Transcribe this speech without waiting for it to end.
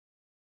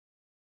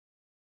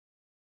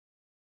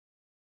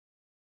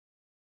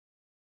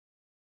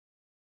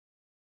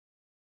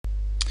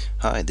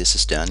Hi, this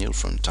is Daniel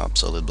from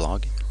TopSolid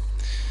blog.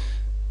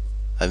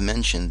 I've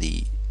mentioned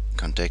the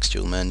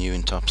contextual menu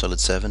in TopSolid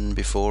 7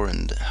 before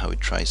and how it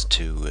tries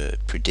to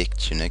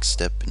predict your next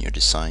step in your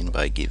design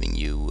by giving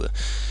you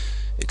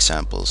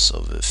examples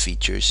of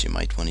features you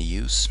might want to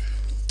use.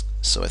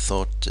 So I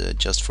thought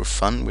just for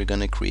fun we're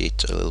going to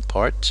create a little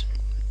part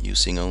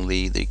using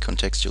only the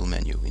contextual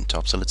menu in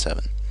TopSolid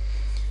 7.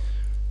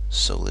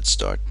 So let's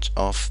start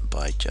off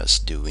by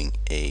just doing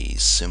a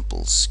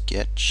simple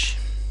sketch.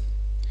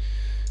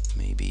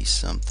 Maybe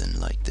something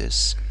like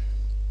this.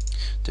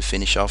 To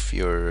finish off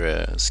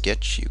your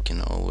sketch, you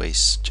can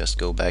always just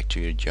go back to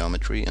your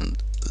geometry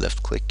and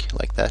left click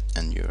like that,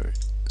 and your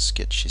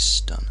sketch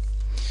is done.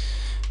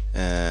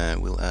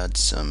 We'll add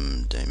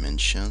some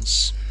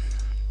dimensions.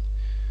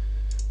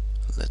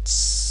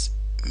 Let's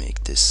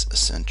make this a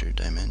center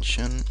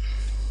dimension,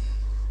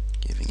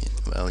 giving it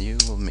value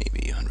of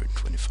maybe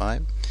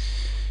 125.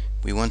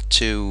 We want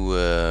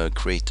to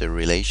create a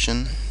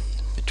relation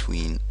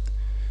between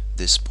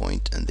this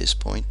point and this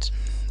point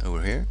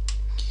over here.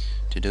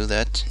 To do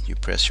that, you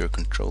press your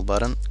control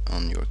button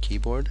on your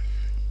keyboard,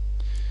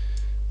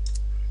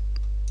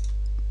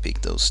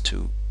 pick those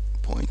 2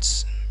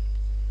 points,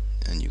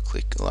 and you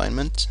click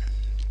alignment,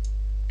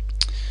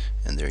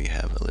 and there you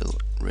have a little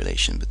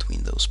relation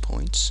between those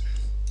points.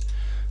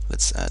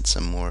 Let's add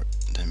some more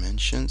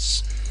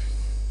dimensions.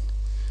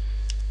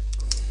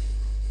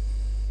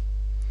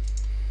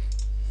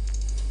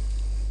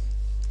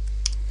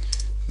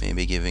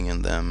 Maybe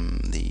giving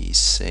them the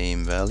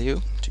same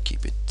value to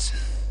keep it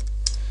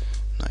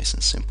nice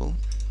and simple.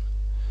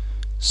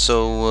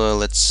 So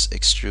let's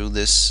extrude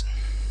this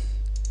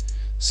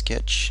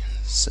sketch,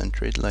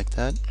 center it like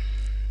that.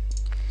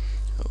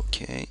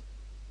 Okay,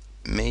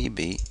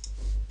 maybe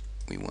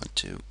we want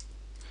to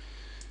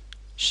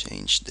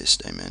change this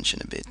dimension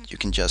a bit. You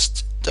can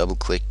just double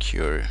click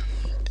your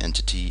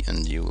entity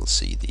and you will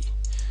see the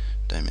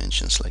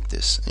dimensions like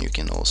this, and you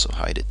can also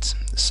hide it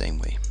the same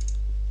way.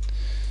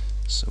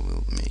 So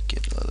we'll make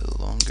it a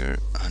little longer,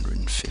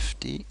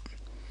 150.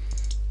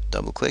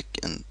 Double click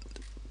and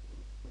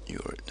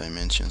your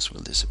dimensions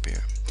will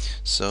disappear.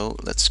 So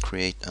let's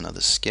create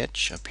another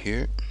sketch up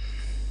here,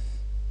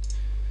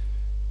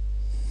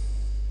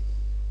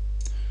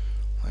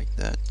 like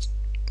that,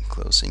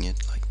 closing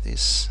it like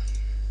this.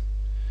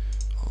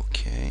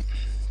 Okay,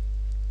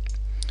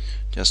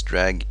 just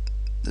drag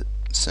the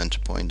center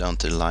point down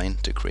to the line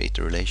to create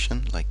a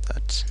relation like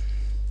that.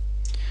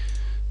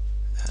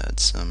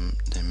 Add some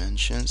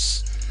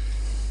dimensions,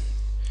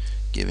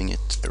 giving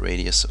it a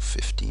radius of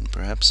 15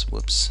 perhaps.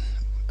 Whoops,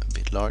 a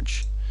bit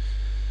large.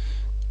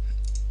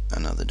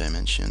 Another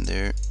dimension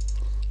there,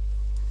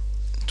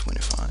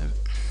 25.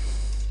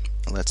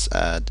 Let's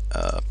add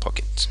a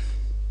pocket.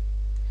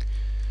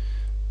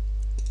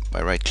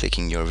 By right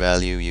clicking your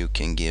value, you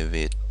can give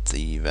it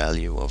the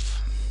value of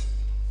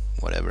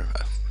whatever,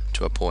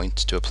 to a point,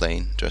 to a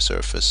plane, to a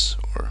surface,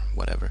 or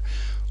whatever,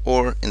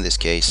 or in this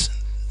case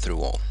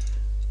through all.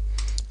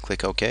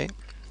 Click OK.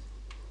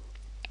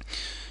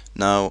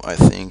 Now I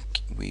think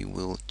we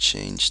will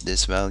change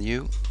this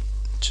value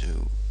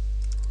to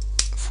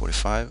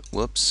 45.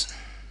 Whoops,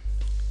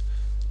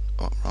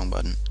 oh, wrong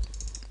button.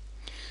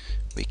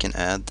 We can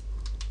add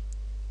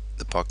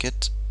the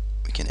pocket,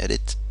 we can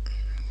edit,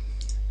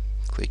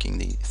 clicking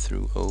the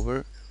through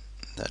over.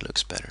 That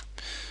looks better.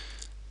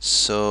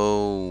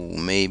 So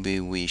maybe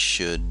we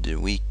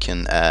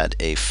can add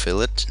a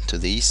fillet to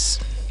these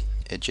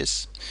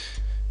edges.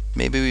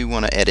 Maybe we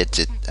want to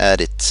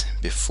add it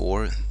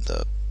before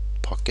the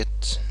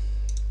pocket.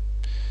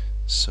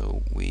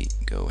 So we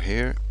go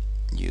here,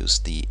 use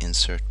the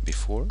insert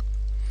before,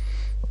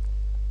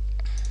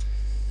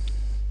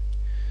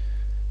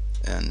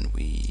 and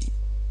we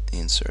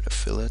insert a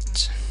fillet,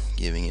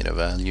 giving it a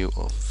value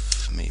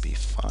of maybe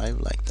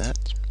 5 like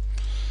that.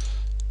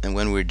 And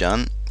when we're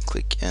done,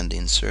 click end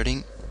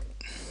inserting.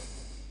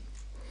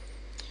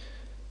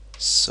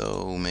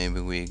 So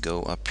maybe we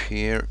go up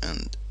here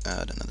and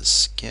add another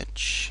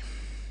sketch,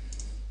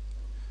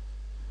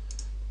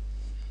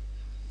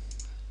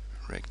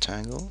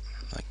 rectangle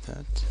like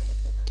that.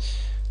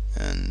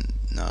 And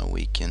now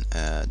we can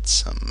add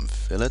some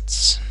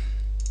fillets,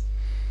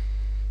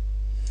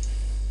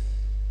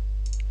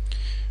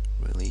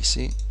 real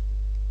easy.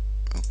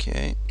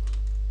 Okay,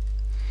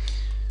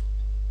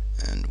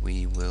 and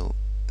we will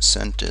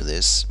center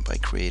this by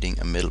creating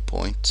a middle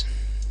point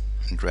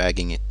and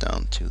dragging it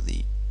down to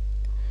the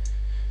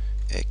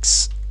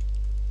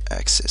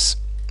x-axis.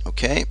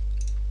 Okay,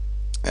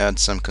 add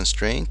some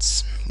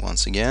constraints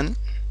once again.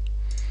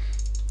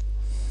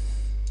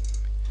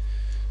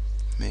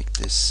 Make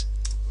this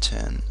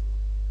 10,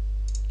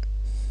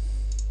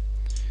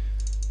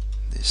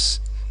 this,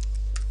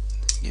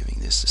 giving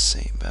this the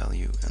same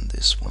value, and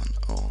this one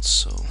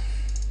also.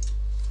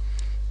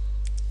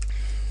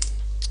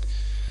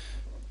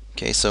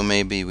 Okay, so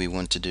maybe we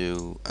want to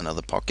do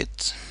another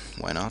pocket.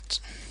 Why not?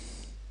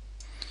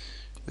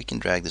 We can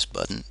drag this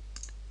button,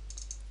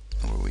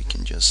 or we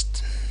can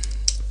just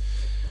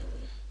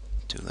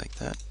do like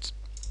that.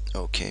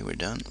 Okay, we're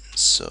done.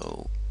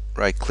 So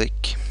right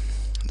click,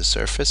 the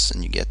surface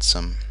and you get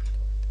some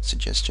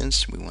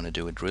suggestions. We want to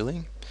do a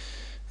drilling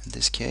in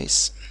this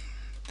case,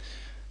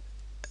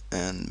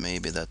 and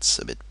maybe that's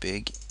a bit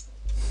big.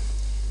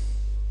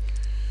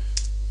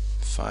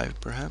 5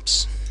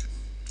 perhaps,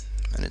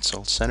 and it's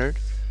all centered.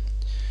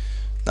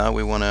 Now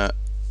we want to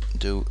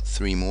do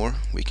 3 more.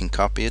 We can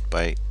copy it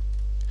by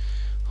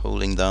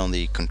holding down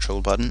the control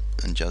button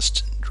and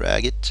just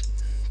drag it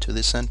to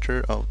the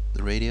center of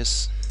the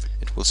radius.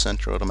 It will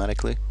center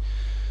automatically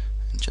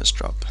and just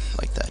drop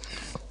like that.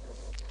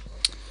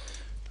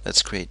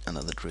 Let's create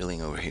another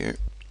drilling over here.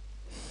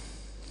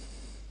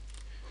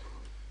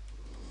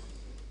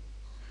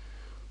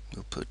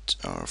 We'll put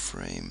our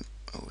frame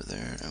over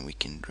there and we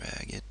can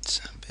drag it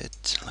a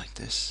bit like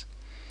this.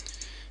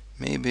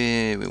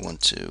 Maybe we want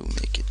to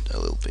make it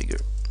a little bigger,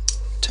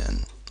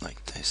 10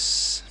 like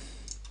this.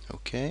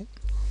 Okay.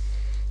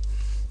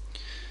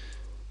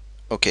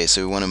 Okay,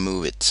 so we want to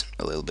move it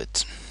a little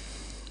bit.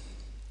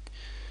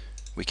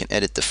 We can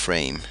edit the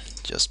frame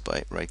just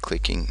by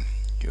right-clicking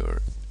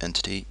your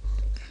entity,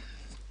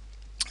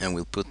 and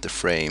we'll put the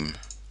frame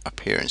up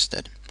here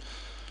instead.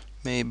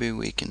 Maybe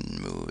we can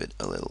move it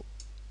a little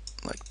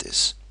like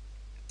this.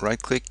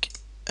 Right-click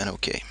and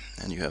OK,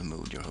 and you have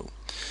moved your hole.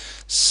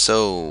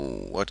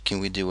 So what can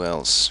we do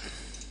else?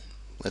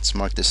 Let's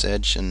mark this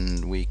edge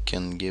and we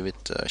can give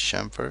it a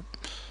chamfer.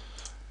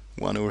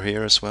 One over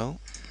here as well.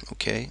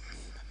 Okay.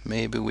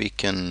 Maybe we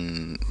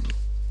can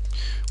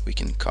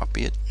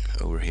copy it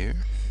over here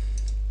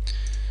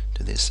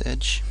to this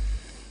edge,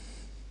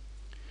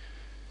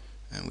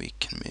 and we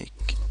can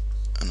make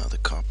another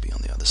copy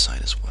on the other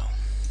side as well,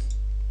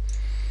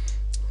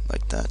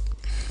 like that.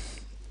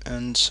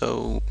 And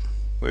so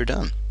we're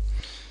done.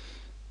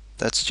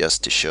 That's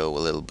just to show a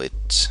little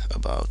bit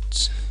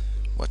about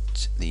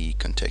what the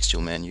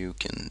contextual menu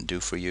can do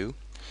for you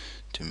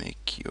to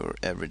make your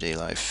everyday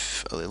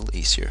life a little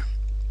easier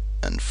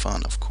and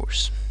fun, of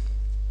course.